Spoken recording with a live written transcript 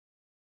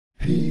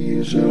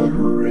He's a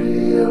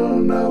real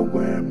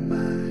nowhere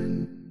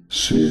man,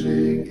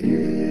 sitting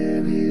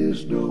in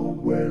his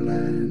nowhere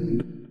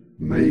land,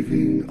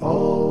 making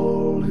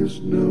all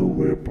his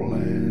nowhere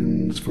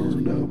plans for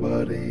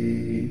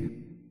nobody.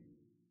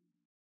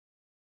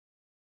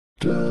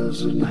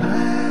 Doesn't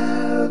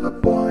have a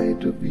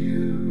point of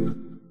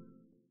view,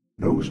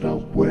 knows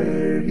not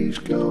where he's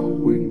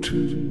going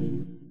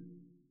to.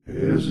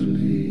 Isn't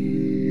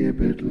he a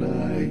bit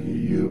like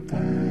you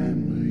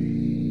and me?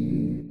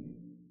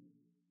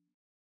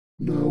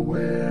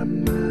 Nowhere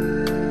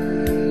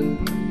man,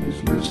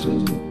 please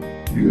listen.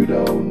 You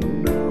don't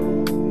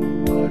know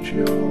what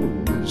you're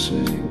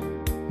missing.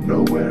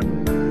 Nowhere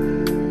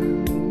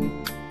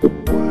man, the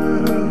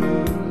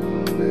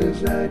world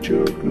is at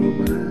your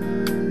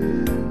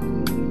command.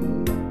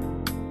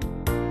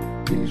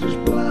 He's as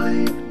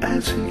blind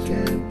as he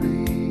can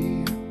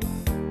be,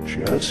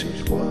 just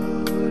sees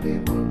what he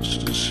wants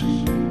to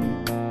see.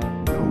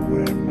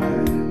 Nowhere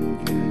man,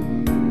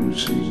 can you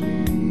see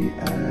me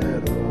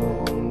at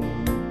all?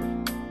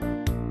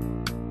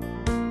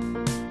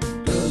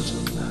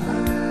 Doesn't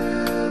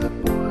have a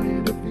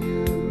point of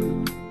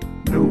view,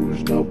 knows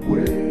not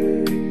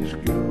where he's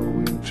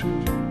going to.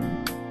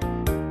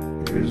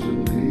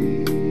 Isn't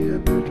he a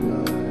bit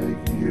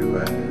like you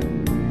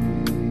and me?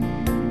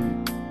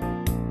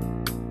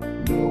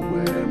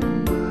 Nowhere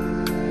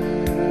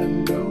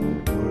man, don't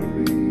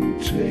worry,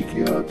 take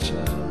your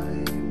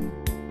time.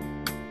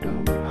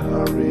 Don't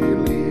hurry,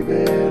 leave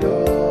it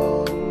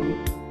all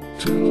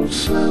till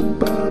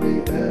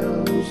somebody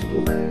else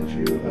lends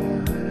you a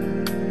hand.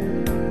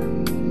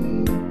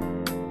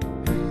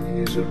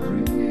 He's a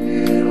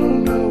real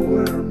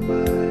nowhere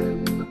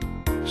man,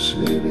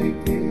 sitting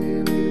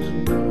in his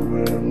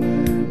nowhere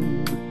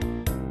land,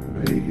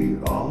 making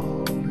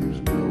all his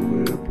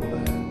nowhere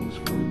plans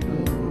for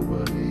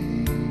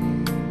nobody.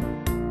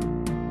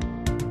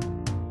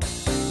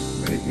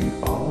 Making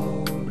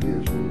all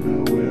his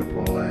nowhere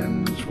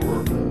plans for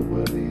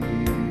nobody.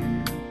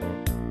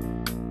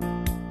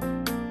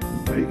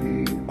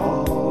 Making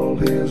all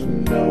his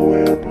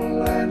nowhere plans